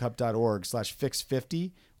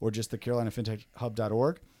carolinafintechhub.org/fix50 or just the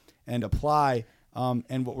carolinafintechhub.org and apply.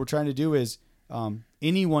 And what we're trying to do is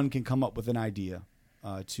anyone can come up with an idea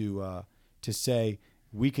to say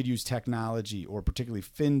we could use technology, or particularly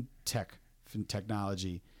FinTech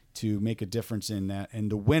technology, to make a difference in that.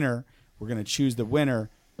 And the winner, we're going to choose the winner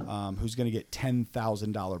who's going to get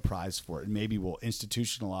 $10,000 prize for it. And maybe we'll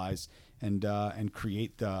institutionalize and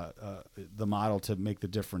create the model to make the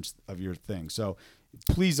difference of your thing. So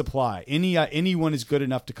please apply. Anyone is good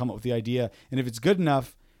enough to come up with the idea, and if it's good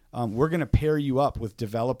enough, we're going to pair you up with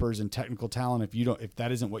developers and technical talent. If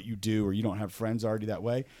that isn't what you do, or you don't have friends already that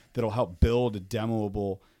way, that'll help build a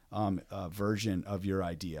demoable version of your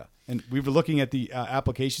idea. And we were looking at the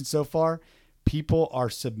application so far. People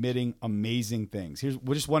are submitting amazing things. Here's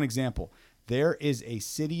just one example. There is a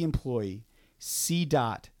city employee,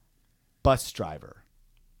 CDOT bus driver,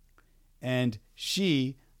 and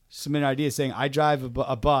she submitted an idea saying, I drive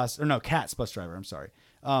a bus, or no, Cat's bus driver, I'm sorry.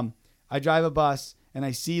 I drive a bus, and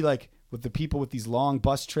I see, like, with the people with these long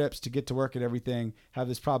bus trips to get to work and everything have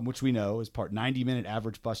this problem, which we know is 90-minute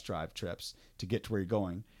average bus drive trips to get to where you're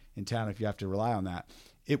going in town if you have to rely on that.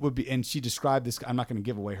 It would be, and she described this, I'm not going to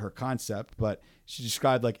give away her concept, but she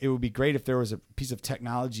described, like, it would be great if there was a piece of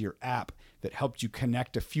technology or app that helped you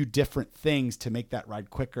connect a few different things to make that ride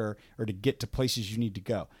quicker or to get to places you need to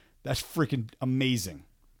go. That's freaking amazing.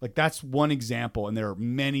 Like, that's one example, and there are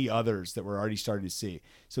many others that we're already starting to see.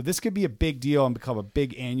 So this could be a big deal and become a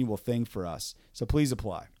big annual thing for us. So please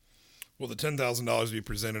apply. Will the $10,000 be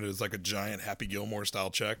presented as like a giant Happy Gilmore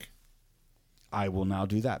style check? I will now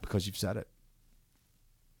do that because you've said it.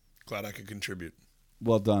 Glad I could contribute.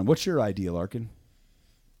 Well done. What's your idea, Larkin?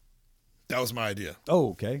 That was my idea.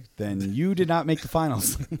 Oh, okay. Then you did not make the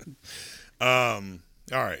finals. All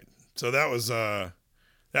right. So that was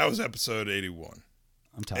episode 81.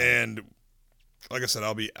 I'm tired. And like I said,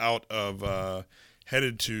 I'll be out of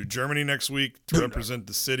headed to Germany next week to represent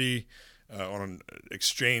the city on an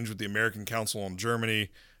exchange with the American Council on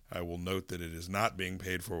Germany. I will note that it is not being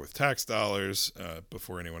paid for with tax dollars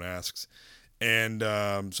before anyone asks. And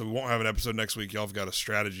so we won't have an episode next week. Y'all have got a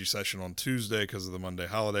strategy session on Tuesday because of the Monday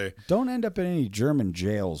holiday. Don't end up in any German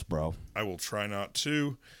jails, bro. I will try not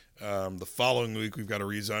to. The following week, we've got a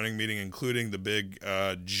rezoning meeting, including the big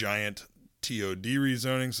giant TOD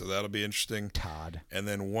rezoning, so that'll be interesting. Todd. And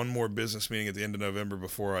then one more business meeting at the end of November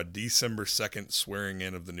before a December 2nd swearing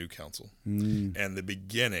in of the new council. And the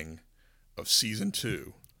beginning of season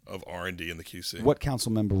 2 of R&D in the QC. What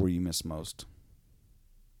council member will you miss most?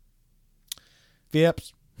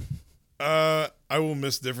 Phipps. I will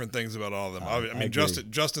miss different things about all of them. I mean, agree.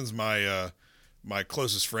 Justin's my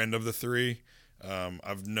closest friend of the three.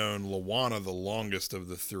 I've known Lawana the longest of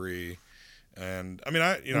the three. And I mean,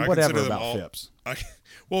 I whatever consider them about all. Phipps.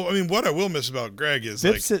 What I will miss about Greg is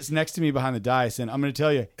Phipps sits next to me behind the dice, and I'm going to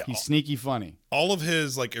tell you, he's sneaky funny. All of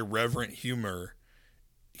his like irreverent humor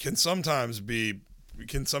can sometimes be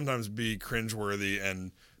cringeworthy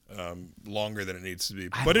and longer than it needs to be,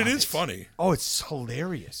 but it is funny. Oh, it's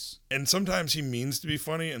hilarious. And sometimes he means to be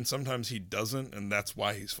funny, and sometimes he doesn't, and that's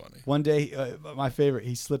why he's funny. One day, my favorite,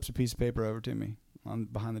 he slips a piece of paper over to me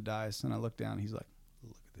behind the dice, and I look down. He's like,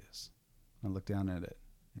 "Look at this." I look down at it.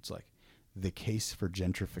 It's like, the case for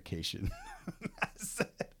gentrification.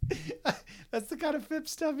 That's the kind of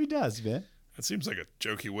Phipps stuff he does, man. That seems like a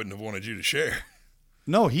joke he wouldn't have wanted you to share.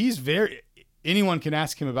 No, he's very. Anyone can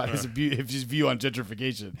ask him about his view on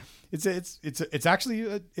gentrification. It's actually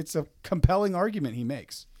a compelling argument he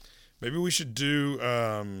makes. Maybe we should do.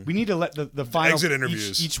 We need to let the final exit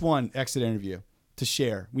interviews. Each one exit interview to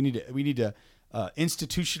share. We need to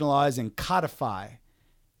institutionalize and codify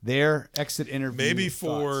their exit interview. Maybe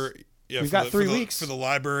thoughts. We've for got the, 3 for the- weeks for the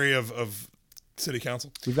library of city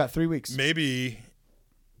council. We've got 3 weeks. Maybe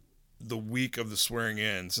the week of the swearing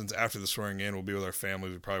in, since after the swearing in we'll be with our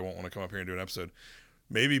families, we probably won't want to come up here and do an episode.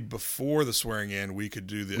 Maybe before the swearing in, we could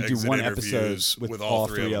do the We exit do one interviews episode with all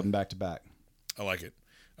three of them back to back. I like it.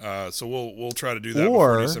 So we'll try to do that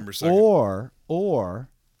before December 2nd. Or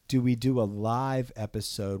do we do a live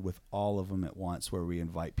episode with all of them at once where we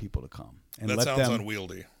invite people to come and That let sounds them?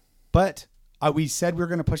 unwieldy. But we said we were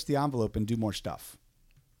going to push the envelope and do more stuff.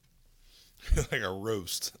 Like a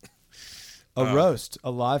roast. Roast,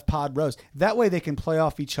 a live pod roast. That way they can play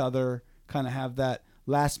off each other, kind of have that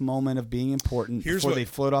last moment of being important before they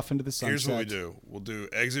float off into the sunset. Here's what we do. We'll do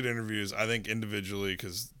exit interviews, I think individually,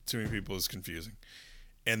 because too many people is confusing.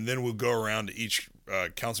 And then we'll go around to each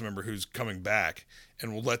council member who's coming back,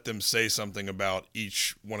 and we'll let them say something about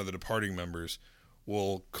each one of the departing members.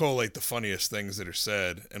 We'll collate the funniest things that are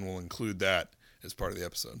said, and we'll include that as part of the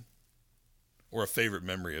episode, or a favorite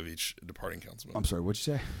memory of each departing council member. I'm sorry, what'd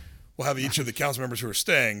you say? We'll have each of the council members who are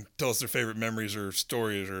staying tell us their favorite memories or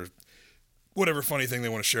stories or whatever funny thing they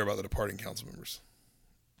want to share about the departing council members.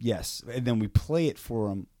 Yes, and then we play it for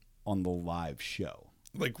them on the live show.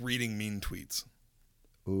 Like reading mean tweets.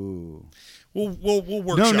 Ooh. We'll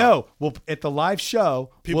workshop. No. Well, at the live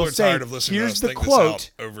show, People we'll are say, tired of listening to here's us the think quote.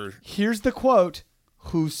 this out over. Here's the quote.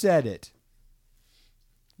 Who said it?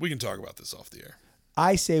 We can talk about this off the air.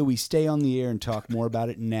 I say we stay on the air and talk more about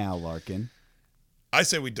it now, Larkin. I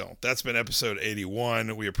say we don't. That's been episode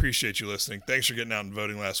 81. We appreciate you listening. Thanks for getting out and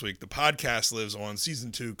voting last week. The podcast lives on.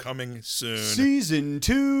 Season 2 coming soon. Season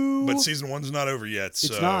 2. But Season 1's not over yet.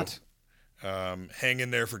 So, it's not. Hang in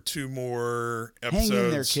there for 2 more episodes. Hang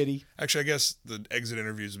in there, kitty. Actually, I guess the exit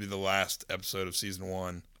interviews will be the last episode of Season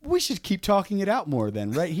 1. We should keep talking it out more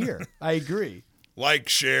then, right here. I agree. Like,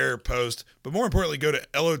 share, post, but more importantly, go to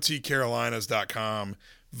lotcarolinas.com,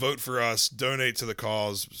 vote for us, donate to the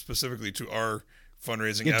cause, specifically to our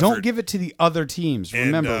fundraising effort. Don't give it to the other teams.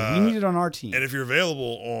 Remember, we need it on our team. And if you're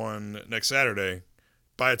available on next Saturday,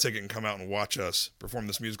 buy a ticket and come out and watch us perform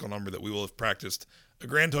this musical number that we will have practiced a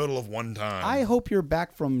grand total of 1 time. I hope you're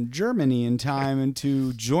back from Germany in time and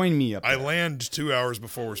to join me up there. I land 2 hours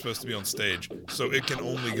before we're supposed to be on stage, so it can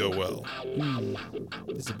only go well.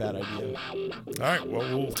 This is a bad idea. All right,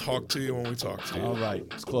 well, we'll talk to you when we talk to you. All right,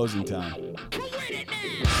 it's closing time. Who win it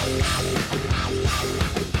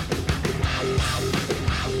now?